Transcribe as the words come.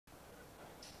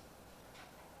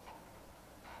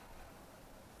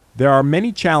There are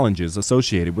many challenges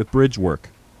associated with bridge work.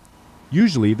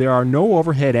 Usually there are no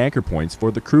overhead anchor points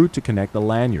for the crew to connect a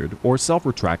lanyard or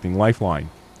self-retracting lifeline.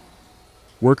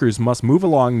 Workers must move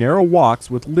along narrow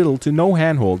walks with little to no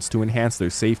handholds to enhance their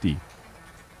safety.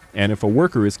 And if a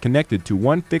worker is connected to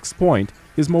one fixed point,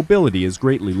 his mobility is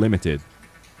greatly limited.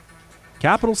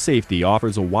 Capital Safety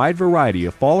offers a wide variety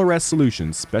of fall arrest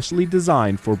solutions specially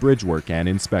designed for bridge work and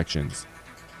inspections.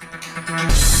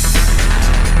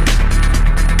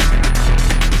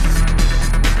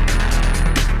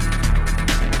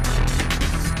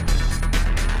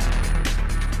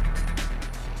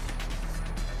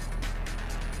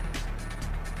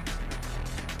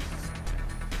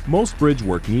 Most bridge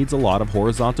work needs a lot of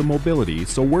horizontal mobility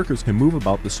so workers can move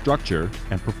about the structure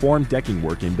and perform decking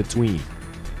work in between.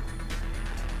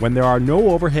 When there are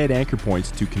no overhead anchor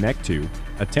points to connect to,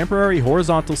 a temporary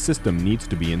horizontal system needs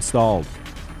to be installed.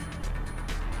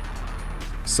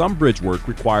 Some bridge work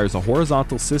requires a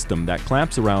horizontal system that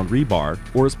clamps around rebar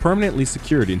or is permanently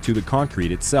secured into the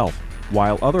concrete itself,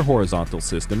 while other horizontal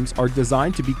systems are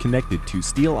designed to be connected to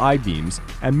steel I-beams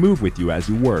and move with you as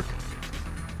you work.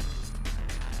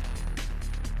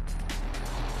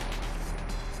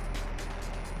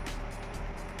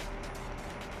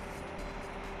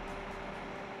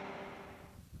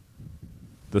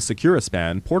 The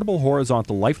Securaspan portable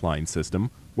horizontal lifeline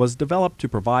system was developed to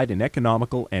provide an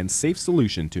economical and safe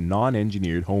solution to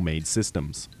non-engineered homemade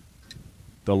systems.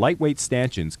 The lightweight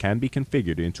stanchions can be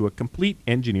configured into a complete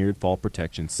engineered fall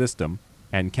protection system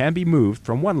and can be moved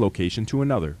from one location to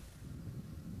another.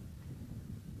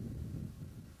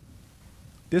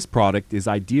 This product is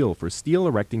ideal for steel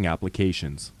erecting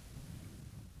applications.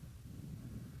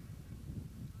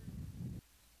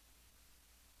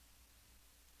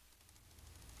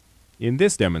 In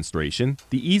this demonstration,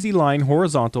 the EasyLine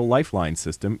horizontal lifeline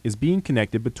system is being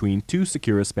connected between two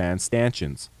Securaspan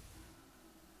stanchions.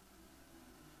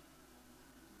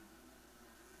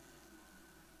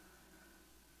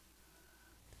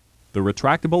 The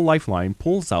retractable lifeline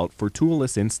pulls out for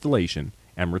toolless installation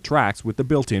and retracts with the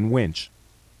built-in winch.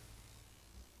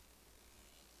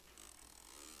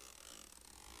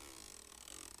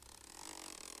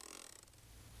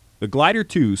 The Glider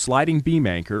 2 sliding beam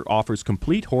anchor offers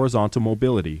complete horizontal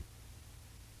mobility.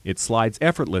 It slides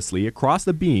effortlessly across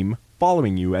the beam,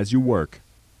 following you as you work.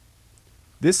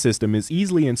 This system is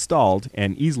easily installed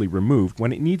and easily removed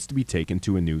when it needs to be taken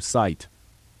to a new site.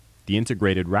 The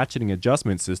integrated ratcheting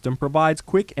adjustment system provides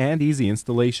quick and easy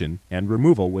installation and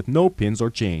removal with no pins or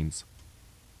chains.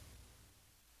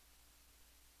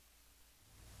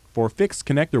 For fixed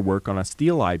connector work on a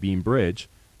steel I-beam bridge,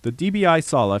 the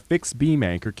DBI-SALA fixed beam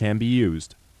anchor can be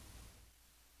used.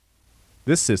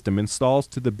 This system installs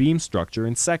to the beam structure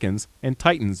in seconds and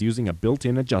tightens using a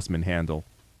built-in adjustment handle.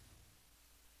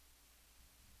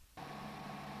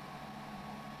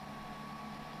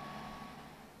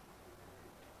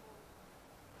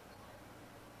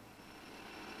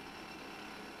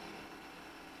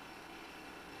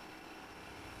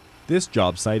 This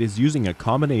job site is using a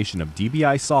combination of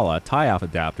DBI-SALA tie-off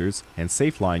adapters and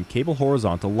SafeLine cable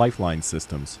horizontal lifeline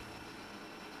systems.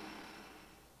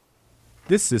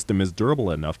 This system is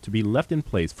durable enough to be left in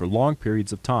place for long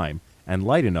periods of time and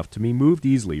light enough to be moved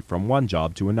easily from one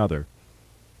job to another.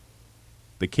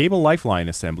 The cable lifeline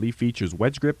assembly features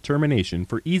wedge grip termination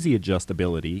for easy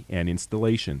adjustability and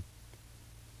installation.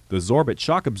 The Zorbit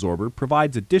shock absorber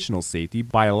provides additional safety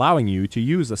by allowing you to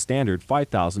use a standard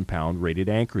 5,000 pound rated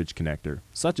anchorage connector,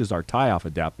 such as our tie-off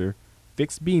adapter,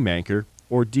 fixed beam anchor,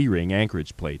 or D-ring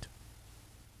anchorage plate.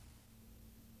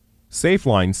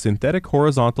 SafeLine synthetic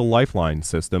horizontal lifeline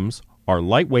systems are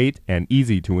lightweight and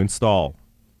easy to install.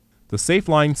 The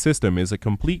SafeLine system is a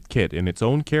complete kit in its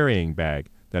own carrying bag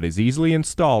that is easily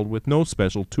installed with no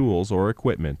special tools or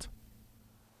equipment.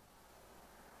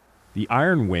 The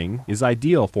iron wing is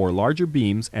ideal for larger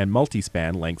beams and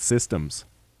multi-span length systems.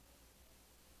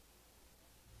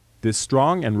 This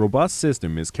strong and robust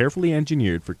system is carefully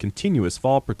engineered for continuous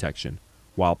fall protection,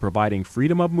 while providing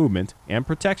freedom of movement and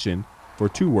protection for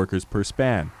 2 workers per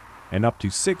span, and up to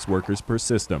 6 workers per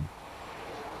system.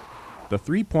 The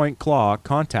 3-point claw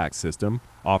contact system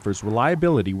offers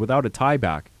reliability without a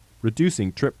tieback,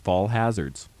 reducing trip fall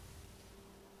hazards.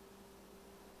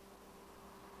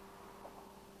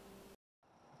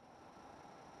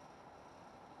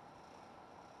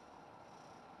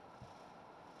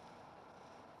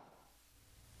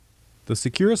 The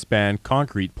Securaspan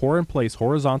concrete pour-in-place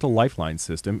horizontal lifeline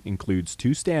system includes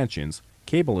 2 stanchions,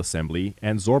 cable assembly,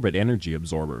 and Zorbit energy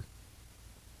absorber.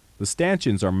 The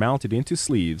stanchions are mounted into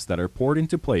sleeves that are poured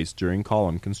into place during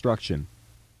column construction.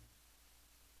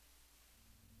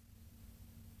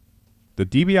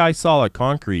 The DBI-SALA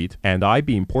concrete and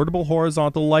I-beam portable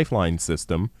horizontal lifeline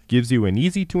system gives you an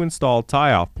easy-to-install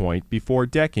tie-off point before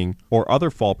decking or other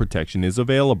fall protection is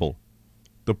available.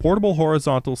 The portable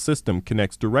horizontal system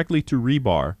connects directly to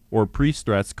rebar or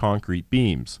pre-stressed concrete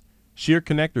beams, shear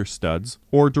connector studs,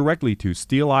 or directly to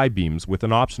steel I-beams with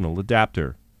an optional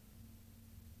adapter.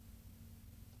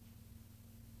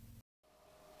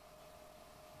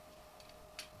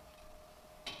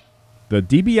 The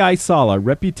DBI-SALA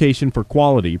reputation for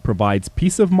quality provides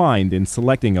peace of mind in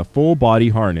selecting a full-body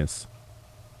harness.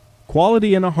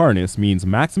 Quality in a harness means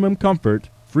maximum comfort,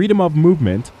 freedom of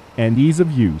movement, and ease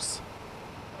of use.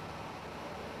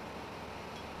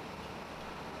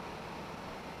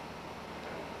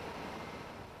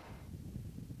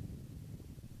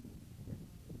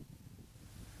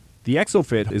 The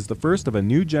ExoFit is the first of a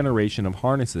new generation of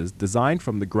harnesses designed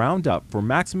from the ground up for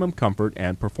maximum comfort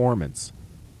and performance.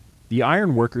 The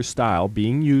ironworker style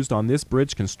being used on this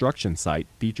bridge construction site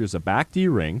features a back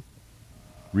D-ring,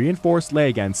 reinforced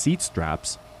leg and seat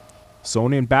straps,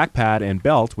 sewn-in back pad and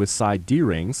belt with side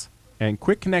D-rings, and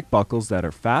quick connect buckles that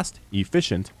are fast,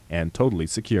 efficient, and totally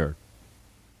secure.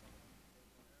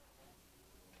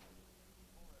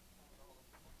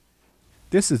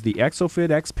 This is the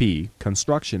ExoFit XP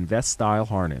construction vest style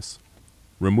harness.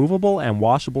 Removable and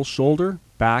washable shoulder,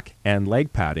 back, and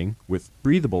leg padding with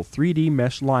breathable 3D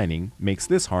mesh lining makes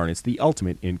this harness the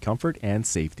ultimate in comfort and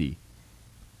safety.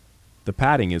 The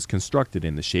padding is constructed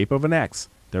in the shape of an X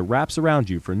that wraps around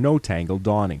you for no tangle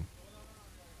donning.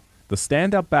 The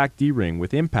stand-up back D-ring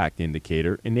with impact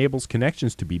indicator enables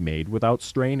connections to be made without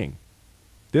straining.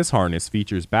 This harness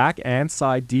features back and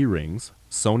side D-rings,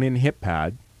 sewn-in hip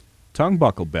pad, tongue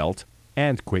buckle belt,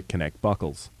 and quick connect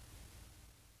buckles.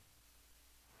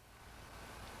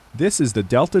 This is the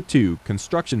Delta 2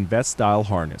 construction vest style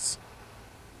harness.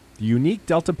 The unique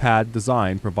Delta pad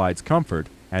design provides comfort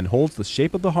and holds the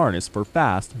shape of the harness for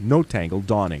fast, no tangle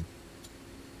donning.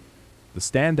 The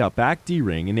stand-up back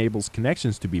D-ring enables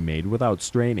connections to be made without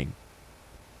straining.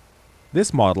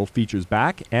 This model features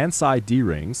back and side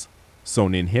D-rings,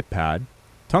 sewn-in hip pad,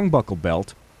 tongue buckle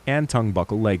belt, and tongue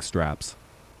buckle leg straps.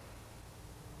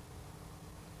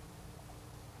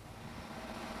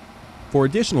 For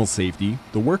additional safety,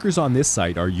 the workers on this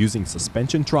site are using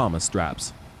suspension trauma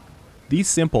straps. These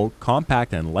simple,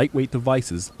 compact, and lightweight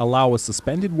devices allow a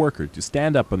suspended worker to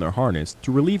stand up in their harness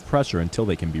to relieve pressure until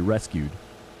they can be rescued.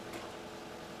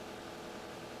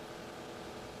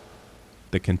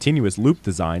 The continuous loop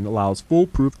design allows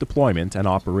foolproof deployment and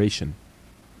operation.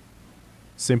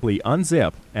 Simply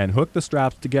unzip and hook the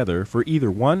straps together for either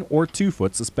 1 or 2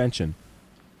 foot suspension.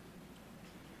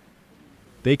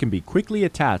 They can be quickly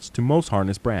attached to most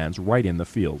harness brands right in the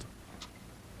field.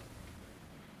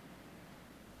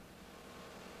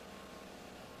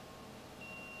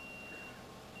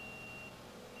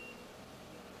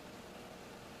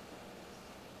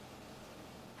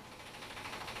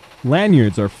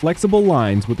 Lanyards are flexible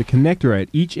lines with a connector at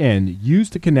each end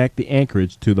used to connect the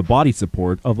anchorage to the body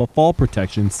support of a fall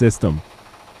protection system.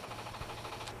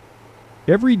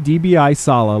 Every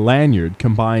DBI-SALA lanyard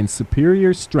combines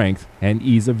superior strength and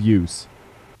ease of use.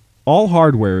 All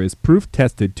hardware is proof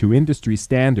tested to industry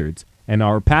standards, and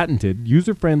our patented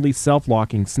user-friendly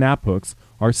self-locking snap hooks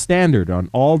are standard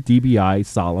on all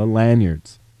DBI-SALA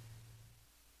lanyards.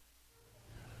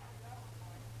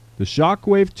 The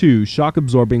Shockwave 2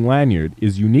 shock-absorbing lanyard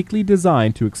is uniquely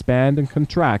designed to expand and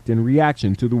contract in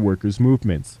reaction to the worker's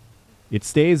movements. It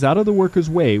stays out of the worker's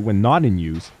way when not in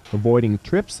use, avoiding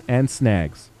trips and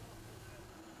snags.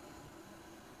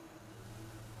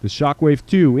 The Shockwave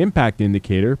 2 impact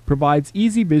indicator provides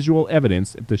easy visual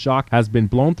evidence if the shock has been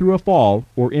blown through a fall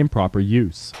or improper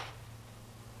use.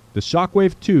 The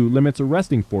Shockwave 2 limits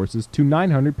arresting forces to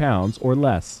 900 pounds or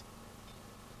less.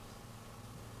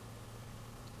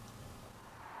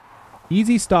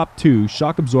 Easy Stop 2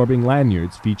 shock-absorbing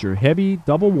lanyards feature heavy,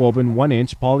 double-woven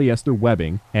 1-inch polyester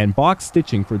webbing and box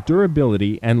stitching for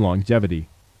durability and longevity.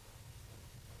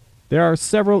 There are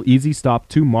several Easy Stop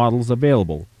 2 models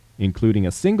available, including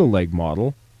a single-leg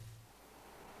model,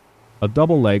 a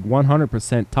double-leg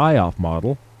 100% tie-off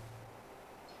model,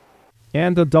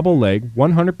 and a double-leg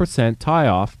 100%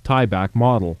 tie-off tie-back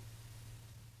model.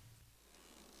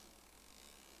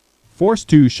 Force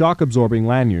 2 shock-absorbing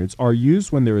lanyards are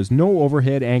used when there is no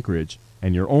overhead anchorage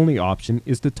and your only option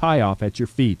is to tie off at your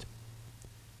feet.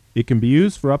 It can be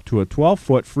used for up to a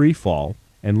 12-foot free fall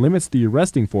and limits the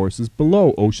arresting forces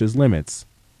below OSHA's limits.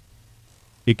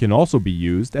 It can also be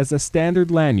used as a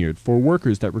standard lanyard for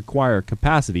workers that require a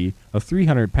capacity of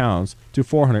 300 pounds to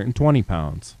 420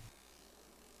 pounds.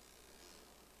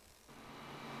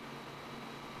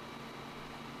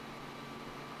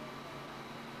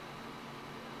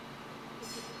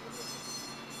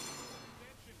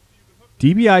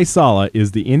 DBI-SALA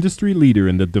is the industry leader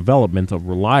in the development of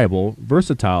reliable,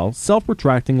 versatile,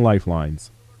 self-retracting lifelines.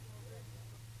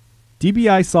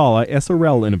 DBI-SALA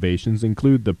SRL innovations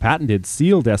include the patented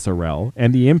sealed SRL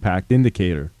and the impact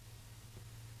indicator.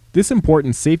 This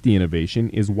important safety innovation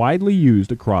is widely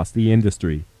used across the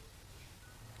industry.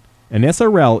 An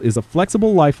SRL is a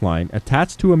flexible lifeline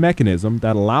attached to a mechanism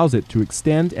that allows it to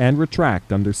extend and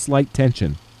retract under slight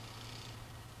tension.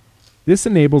 This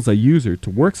enables a user to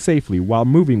work safely while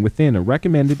moving within a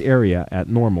recommended area at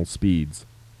normal speeds.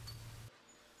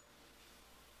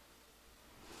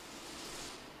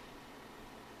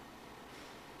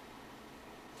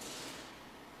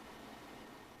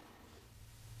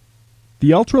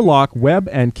 The Ultralock web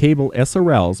and cable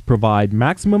SRLs provide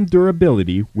maximum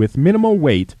durability with minimal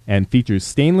weight and features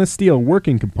stainless steel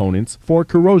working components for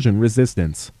corrosion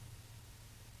resistance.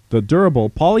 The durable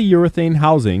polyurethane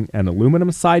housing and aluminum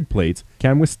side plates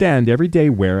can withstand everyday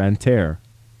wear and tear.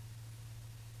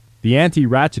 The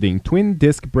anti-ratcheting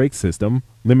twin-disc brake system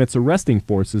limits arresting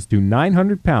forces to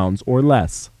 900 pounds or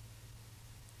less.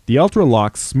 The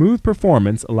Ultralock's smooth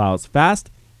performance allows fast,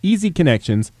 easy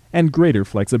connections and greater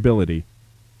flexibility.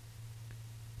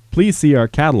 Please see our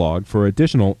catalog for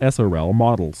additional SRL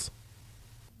models.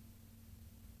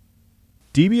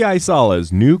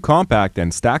 DBI-SALA's new compact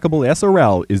and stackable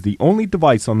SRL is the only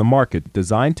device on the market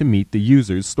designed to meet the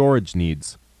user's storage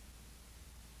needs.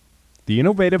 The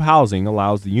innovative housing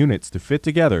allows the units to fit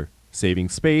together, saving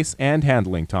space and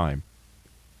handling time.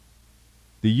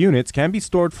 The units can be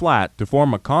stored flat to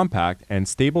form a compact and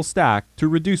stable stack to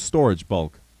reduce storage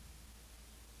bulk.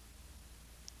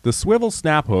 The swivel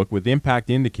snap hook with impact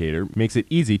indicator makes it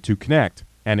easy to connect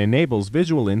and enables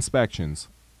visual inspections.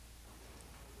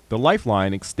 The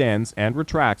lifeline extends and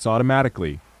retracts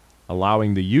automatically,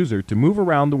 allowing the user to move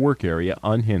around the work area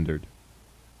unhindered.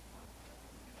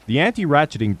 The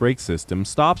anti-ratcheting brake system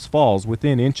stops falls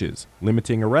within inches,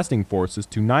 limiting arresting forces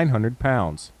to 900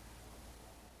 pounds.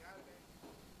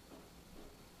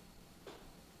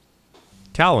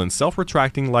 Talon's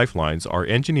self-retracting lifelines are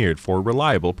engineered for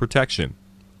reliable protection.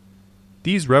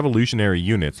 These revolutionary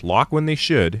units lock when they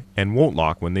should and won't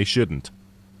lock when they shouldn't.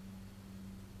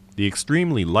 The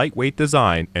extremely lightweight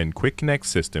design and quick connect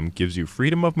system gives you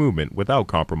freedom of movement without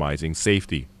compromising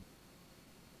safety.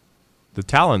 The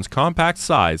Talon's compact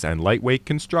size and lightweight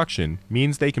construction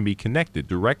means they can be connected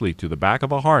directly to the back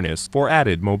of a harness for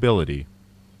added mobility.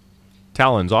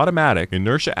 Talon's automatic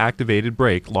inertia-activated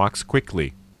brake locks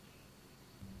quickly.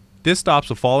 This stops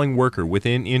a falling worker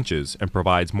within inches and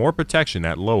provides more protection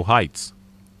at low heights.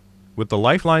 With the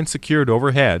lifeline secured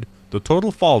overhead, the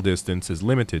total fall distance is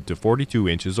limited to 42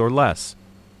 inches or less.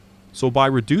 So by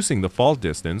reducing the fall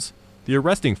distance, the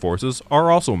arresting forces are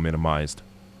also minimized.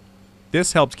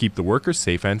 This helps keep the worker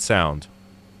safe and sound.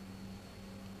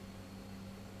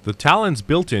 The Talon's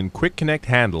built-in quick connect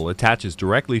handle attaches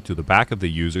directly to the back of the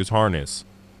user's harness.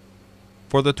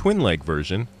 For the twin leg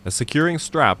version, a securing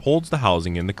strap holds the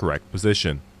housing in the correct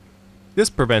position. This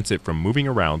prevents it from moving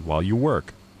around while you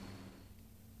work.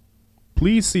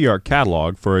 Please see our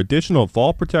catalog for additional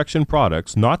fall protection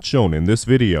products not shown in this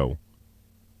video.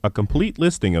 A complete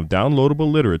listing of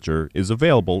downloadable literature is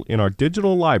available in our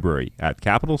digital library at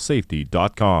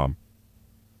capitalsafety.com.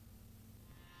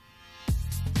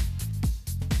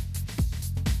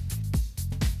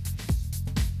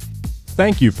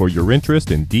 Thank you for your interest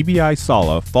in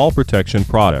DBI-SALA fall protection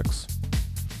products.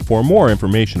 For more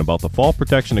information about the fall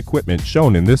protection equipment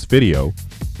shown in this video,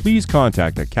 please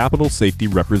contact a Capital Safety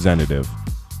representative.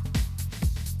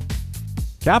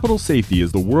 Capital Safety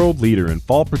is the world leader in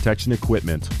fall protection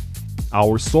equipment.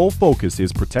 Our sole focus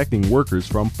is protecting workers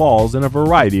from falls in a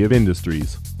variety of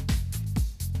industries.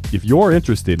 If you're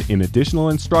interested in additional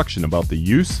instruction about the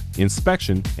use,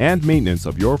 inspection, and maintenance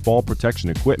of your fall protection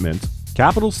equipment,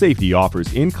 Capital Safety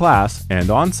offers in-class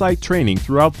and on-site training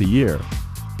throughout the year.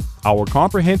 Our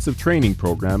comprehensive training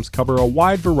programs cover a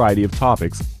wide variety of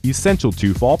topics essential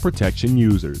to fall protection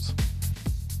users.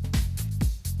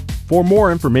 For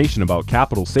more information about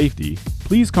Capital Safety,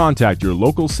 please contact your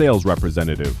local sales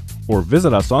representative or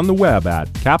visit us on the web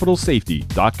at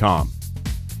capitalsafety.com.